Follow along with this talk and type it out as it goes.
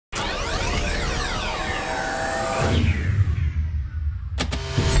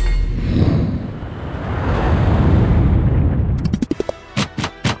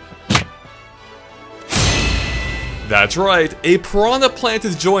That's right, a Piranha Plant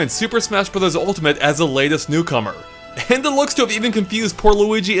has joined Super Smash Bros. Ultimate as the latest newcomer. And it looks to have even confused poor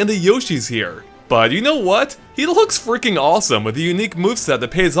Luigi and the Yoshis here. But you know what? He looks freaking awesome with a unique moveset that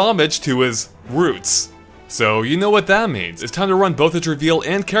pays homage to his roots. So you know what that means. It's time to run both its reveal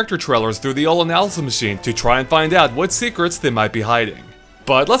and character trailers through the all analysis machine to try and find out what secrets they might be hiding.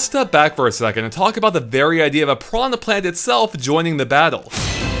 But let's step back for a second and talk about the very idea of a Piranha Plant itself joining the battle.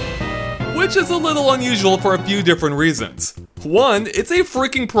 Which is a little unusual for a few different reasons. One, it's a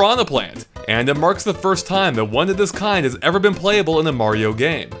freaking Piranha Plant, and it marks the first time that one of this kind has ever been playable in a Mario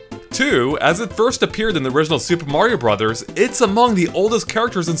game. Two, as it first appeared in the original Super Mario Bros., it's among the oldest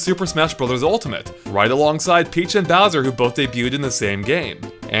characters in Super Smash Bros. Ultimate, right alongside Peach and Bowser, who both debuted in the same game.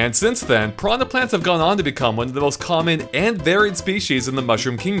 And since then, Piranha Plants have gone on to become one of the most common and varied species in the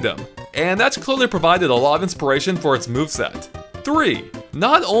Mushroom Kingdom, and that's clearly provided a lot of inspiration for its moveset. 3.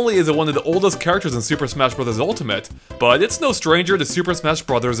 Not only is it one of the oldest characters in Super Smash Bros. Ultimate, but it's no stranger to Super Smash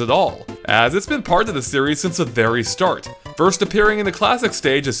Bros. At all, as it's been part of the series since the very start, first appearing in the classic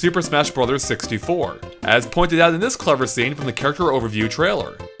stage as Super Smash Bros. 64, as pointed out in this clever scene from the character overview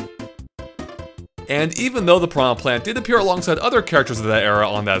trailer. And even though the Piranha Plant did appear alongside other characters of that era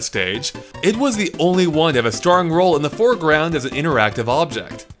on that stage, it was the only one to have a starring role in the foreground as an interactive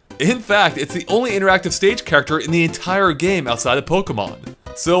object. In fact, it's the only interactive stage character in the entire game outside of Pokemon.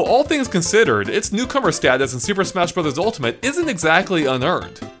 So all things considered, its newcomer status in Super Smash Bros. Ultimate isn't exactly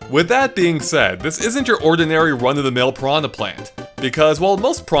unearned. With that being said, this isn't your ordinary run-of-the-mill Piranha Plant, because while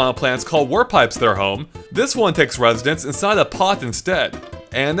most Piranha Plants call warp pipes their home, this one takes residence inside a pot instead.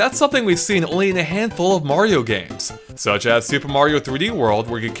 And that's something we've seen only in a handful of Mario games, such as Super Mario 3D World,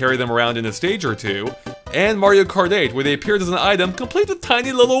 where you can carry them around in a stage or two, and Mario Kart 8, where they appeared as an item complete with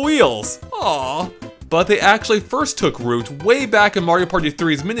tiny little wheels. Aww. But they actually first took root way back in Mario Party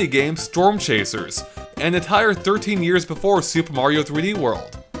 3's minigame Storm Chasers, an entire 13 years before Super Mario 3D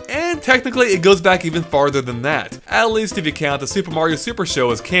World. And technically it goes back even farther than that, at least if you count the Super Mario Super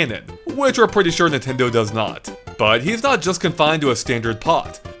Show as canon, which we're pretty sure Nintendo does not. But he's not just confined to a standard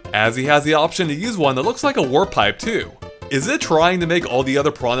pot, as he has the option to use one that looks like a warp pipe too. Is it trying to make all the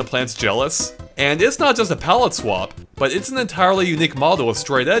other Piranha Plants jealous? And it's not just a palette swap, but it's an entirely unique model with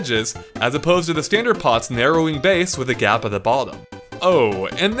straight edges, as opposed to the standard pot's narrowing base with a gap at the bottom. Oh,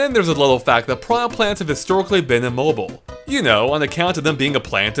 and then there's a little fact that Piranha Plants have historically been immobile. You know, on account of them being a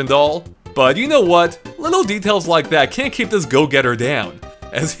plant and all. But you know what? Little details like that can't keep this go-getter down,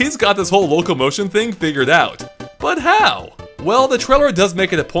 as he's got this whole locomotion thing figured out. But how? Well, the trailer does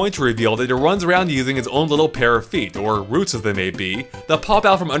make it a point to reveal that it runs around using its own little pair of feet, or roots as they may be, that pop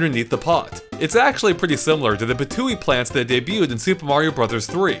out from underneath the pot. It's actually pretty similar to the Petey plants that debuted in Super Mario Bros.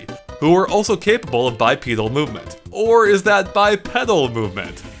 3, who are also capable of bipedal movement. Or is that bipedal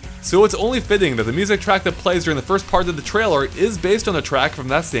movement? So it's only fitting that the music track that plays during the first part of the trailer is based on a track from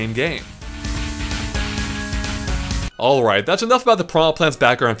that same game. Alright, that's enough about the Piranha Plant's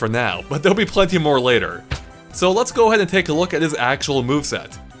background for now, but there'll be plenty more later. So let's go ahead and take a look at his actual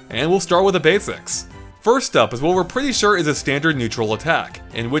moveset, and we'll start with the basics. First up is what we're pretty sure is a standard neutral attack,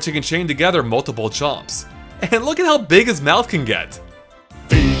 in which it can chain together multiple chomps. And look at how big his mouth can get!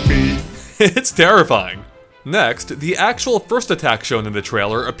 It's terrifying! Next, the actual first attack shown in the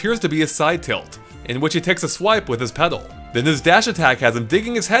trailer appears to be a side tilt, in which he takes a swipe with his pedal. Then his dash attack has him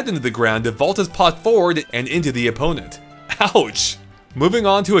digging his head into the ground to vault his pot forward and into the opponent. Ouch! Moving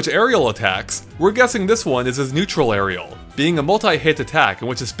on to its aerial attacks, we're guessing this one is his neutral aerial, being a multi-hit attack in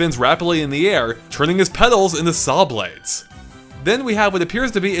which it spins rapidly in the air, turning his pedals into saw blades. Then we have what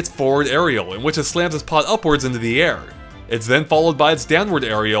appears to be its forward aerial, in which it slams his pot upwards into the air. It's then followed by its downward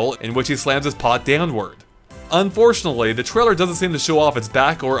aerial, in which he slams his pot downward. Unfortunately, the trailer doesn't seem to show off its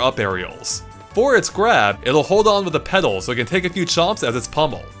back or up aerials. For its grab, it'll hold on with the pedal so it can take a few chomps as its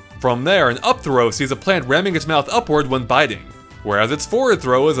pummel. From there, an up throw sees a plant ramming its mouth upward when biting, whereas its forward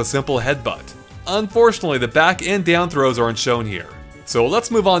throw is a simple headbutt. Unfortunately, the back and down throws aren't shown here. So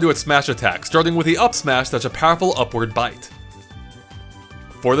let's move on to its smash attack, starting with the up smash that's a powerful upward bite.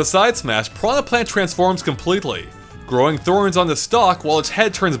 For the side smash, Piranha Plant transforms completely, growing thorns on the stalk while its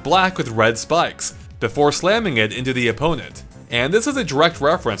head turns black with red spikes, before slamming it into the opponent. And this is a direct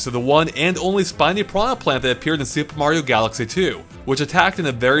reference to the one and only spiny Piranha Plant that appeared in Super Mario Galaxy 2, which attacked in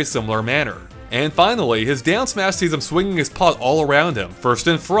a very similar manner. And finally, his down smash sees him swinging his pot all around him, first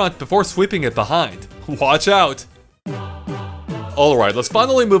in front before sweeping it behind. Watch out! Alright, let's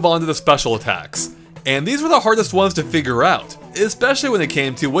finally move on to the special attacks. And these were the hardest ones to figure out, especially when it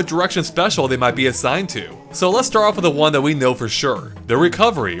came to what direction special they might be assigned to. So let's start off with the one that we know for sure, the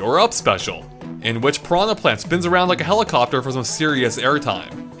recovery or up special, in which Piranha Plant spins around like a helicopter for some serious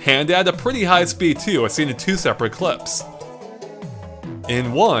airtime. and at a pretty high speed too, as seen in 2 separate clips.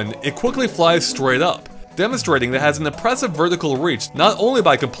 In one, it quickly flies straight up, demonstrating that it has an impressive vertical reach not only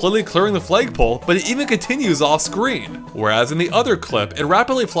by completely clearing the flagpole, but it even continues off screen, whereas in the other clip, it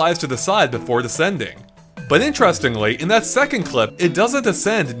rapidly flies to the side before descending. But interestingly, in that second clip, it doesn't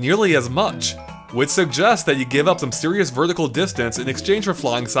descend nearly as much, which suggests that you give up some serious vertical distance in exchange for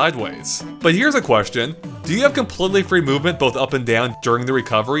flying sideways. But here's a question: do you have completely free movement both up and down during the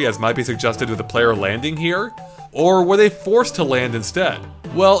recovery, as might be suggested with the player landing here? Or were they forced to land instead?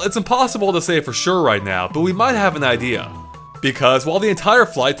 Well, it's impossible to say for sure right now, but we might have an idea. Because while the entire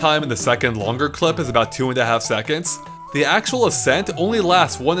flight time in the second longer clip is about 2.5 seconds, the actual ascent only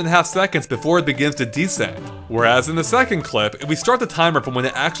lasts 1.5 seconds before it begins to descend. Whereas in the second clip, if we start the timer from when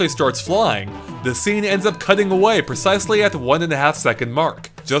it actually starts flying, the scene ends up cutting away precisely at the 1.5 second mark,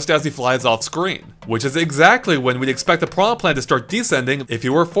 just as he flies off screen. Which is exactly when we'd expect the Piranha Plant to start descending if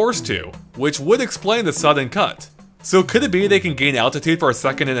you were forced to, which would explain the sudden cut. So could it be they can gain altitude for 1.5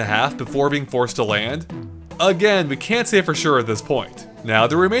 seconds before being forced to land? Again, we can't say for sure at this point. Now,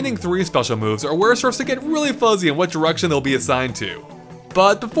 the remaining 3 special moves are where it starts to get really fuzzy in what direction they'll be assigned to.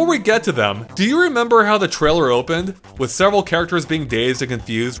 But before we get to them, do you remember how the trailer opened, with several characters being dazed and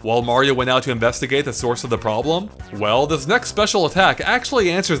confused while Mario went out to investigate the source of the problem? Well, this next special attack actually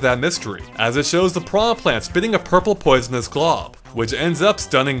answers that mystery, as it shows the Piranha Plant spitting a purple poisonous glob, which ends up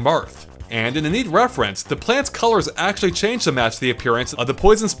stunning Marth. And in a neat reference, the plant's colors actually change to match the appearance of the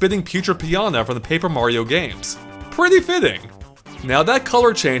poison-spitting putrid piranha from the Paper Mario games. Pretty fitting! Now that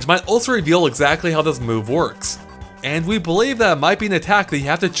color change might also reveal exactly how this move works. And we believe that it might be an attack that you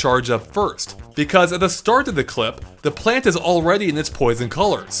have to charge up first, because at the start of the clip, the plant is already in its poison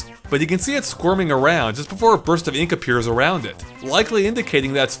colors, but you can see it squirming around just before a burst of ink appears around it, likely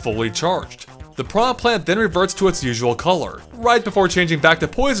indicating that it's fully charged. The Piranha Plant then reverts to its usual color, right before changing back to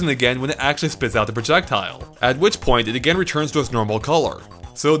poison again when it actually spits out the projectile, at which point it again returns to its normal color.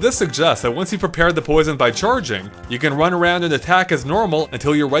 So this suggests that once you've prepared the poison by charging, you can run around and attack as normal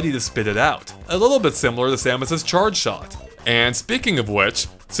until you're ready to spit it out. A little bit similar to Samus's charge shot. And speaking of which,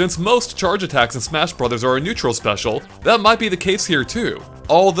 since most charge attacks in Smash Bros. Are a neutral special, that might be the case here too.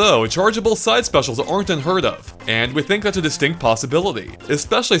 Although, chargeable side specials aren't unheard of, and we think that's a distinct possibility,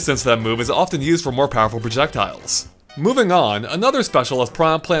 especially since that move is often used for more powerful projectiles. Moving on, another special is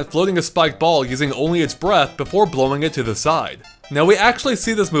Piranha Plant floating a spiked ball using only its breath before blowing it to the side. Now we actually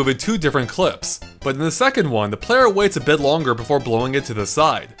see this move in 2 different clips, but in the second one, the player waits a bit longer before blowing it to the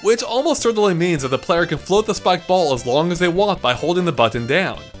side, which almost certainly means that the player can float the spiked ball as long as they want by holding the button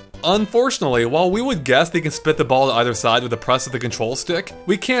down. Unfortunately, while we would guess they can spit the ball to either side with the press of the control stick,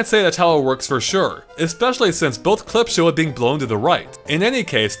 we can't say that's how it works for sure, especially since both clips show it being blown to the right. In any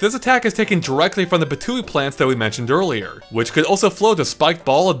case, this attack is taken directly from the Petey plants that we mentioned earlier, which could also float a spiked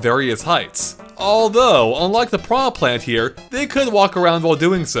ball at various heights. Although, unlike the Piranha Plant here, they could walk around while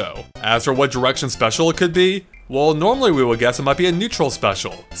doing so. As for what direction special it could be, well, normally we would guess it might be a neutral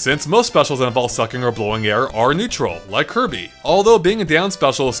special, since most specials that involve sucking or blowing air are neutral, like Kirby, although being a down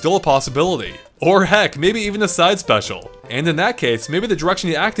special is still a possibility. Or heck, maybe even a side special. And in that case, maybe the direction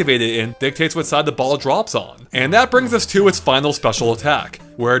you activate it in dictates what side the ball drops on. And that brings us to its final special attack,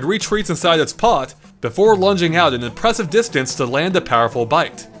 where it retreats inside its pot before lunging out an impressive distance to land a powerful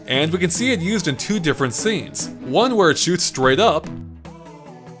bite. And we can see it used in 2 different scenes, one where it shoots straight up,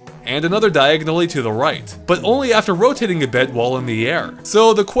 and another diagonally to the right, but only after rotating a bit while in the air.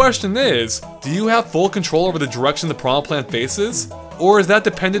 So the question is, do you have full control over the direction the Piranha Plant faces? Or is that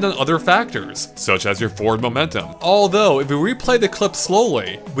dependent on other factors, such as your forward momentum? Although, if we replay the clip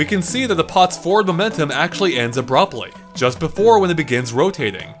slowly, we can see that the pot's forward momentum actually ends abruptly, just before when it begins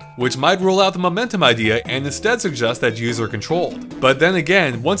rotating, which might rule out the momentum idea and instead suggest that user controlled. But then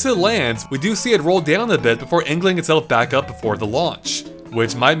again, once it lands, we do see it roll down a bit before angling itself back up before the launch,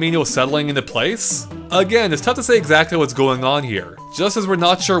 which might mean it was settling into place? Again, it's tough to say exactly what's going on here, just as we're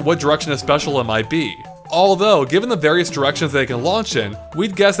not sure what direction of special it might be. Although, given the various directions they can launch in,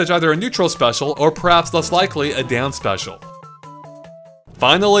 we'd guess it's either a neutral special or perhaps less likely a down special.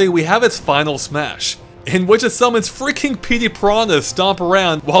 Finally, we have its final smash, in which it summons freaking Petey Piranha to stomp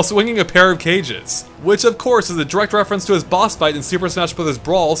around while swinging a pair of cages, which of course is a direct reference to his boss fight in Super Smash Bros.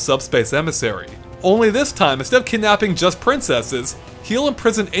 Brawl Subspace Emissary. Only this time, instead of kidnapping just princesses, he'll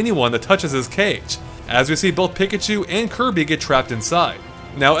imprison anyone that touches his cage, as we see both Pikachu and Kirby get trapped inside.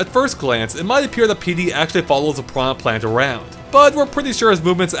 Now, at first glance, it might appear that Petey actually follows the Piranha Plant around, but we're pretty sure his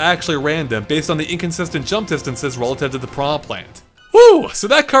movement's actually random based on the inconsistent jump distances relative to the Piranha Plant. Whew, so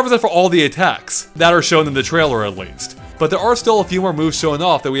that covers it for all the attacks, that are shown in the trailer at least, but there are still a few more moves shown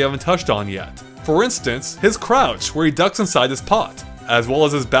off that we haven't touched on yet. For instance, his crouch, where he ducks inside his pot, as well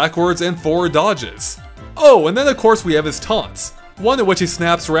as his backwards and forward dodges. Oh, and then of course we have his taunts. One in which he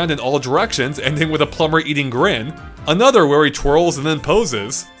snaps around in all directions, ending with a plumber-eating grin. Another where he twirls and then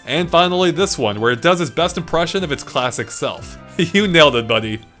poses. And finally this one, where it does its best impression of its classic self. You nailed it,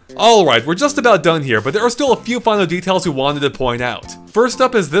 buddy. Alright, we're just about done here, but there are still a few final details we wanted to point out. First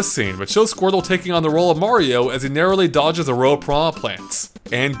up is this scene, which shows Squirtle taking on the role of Mario as he narrowly dodges a row of Piranha Plants.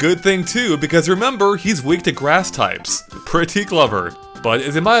 And good thing too, because remember, he's weak to grass types. Pretty clever. But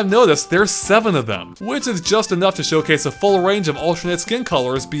as you might have noticed, there's 7 of them, which is just enough to showcase a full range of alternate skin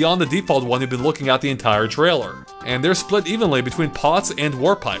colors beyond the default one you've been looking at the entire trailer. And they're split evenly between pots and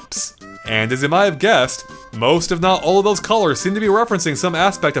warp pipes. And as you might have guessed, most if not all of those colors seem to be referencing some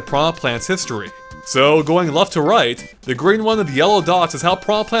aspect of Piranha Plant's history. So going left to right, the green one with the yellow dots is how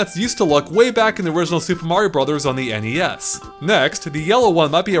Piranha Plants used to look way back in the original Super Mario Bros. On the NES. Next, the yellow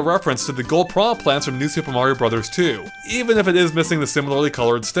one might be a reference to the gold Piranha Plants from New Super Mario Bros. 2, even if it is missing the similarly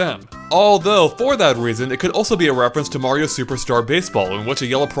colored stem. Although, for that reason, it could also be a reference to Mario Superstar Baseball, in which a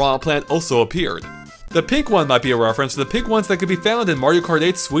yellow Piranha Plant also appeared. The pink one might be a reference to the pink ones that could be found in Mario Kart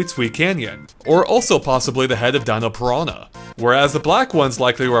 8's Sweet Sweet Canyon, or also possibly the head of Dino Piranha. Whereas the black ones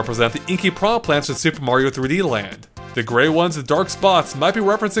likely represent the inky Piranha Plants from Super Mario 3D Land. The gray ones with dark spots might be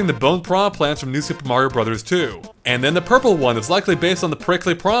referencing the boned Piranha Plants from New Super Mario Bros. 2. And then the purple one is likely based on the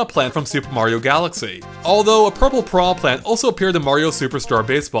prickly Piranha Plant from Super Mario Galaxy. Although a purple Piranha Plant also appeared in Mario Superstar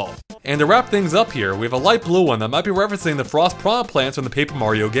Baseball. And to wrap things up here, we have a light blue one that might be referencing the Frost Piranha Plants from the Paper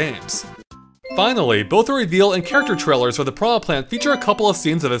Mario games. Finally, both the reveal and character trailers for the Piranha Plant feature a couple of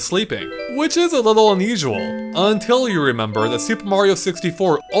scenes of it sleeping, which is a little unusual, until you remember that Super Mario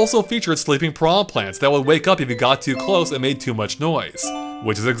 64 also featured sleeping Piranha Plants that would wake up if you got too close and made too much noise,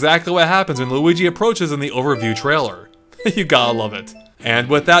 which is exactly what happens when Luigi approaches in the overview trailer. You gotta love it. And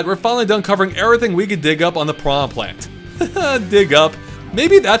with that, we're finally done covering everything we could dig up on the Piranha Plant. Dig up?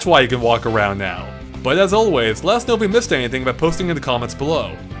 Maybe that's why you can walk around now. But as always, let us know if we missed anything by posting in the comments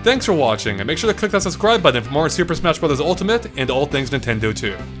below. Thanks for watching, and make sure to click that subscribe button for more Super Smash Bros. Ultimate and all things Nintendo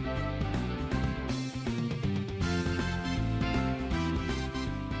too.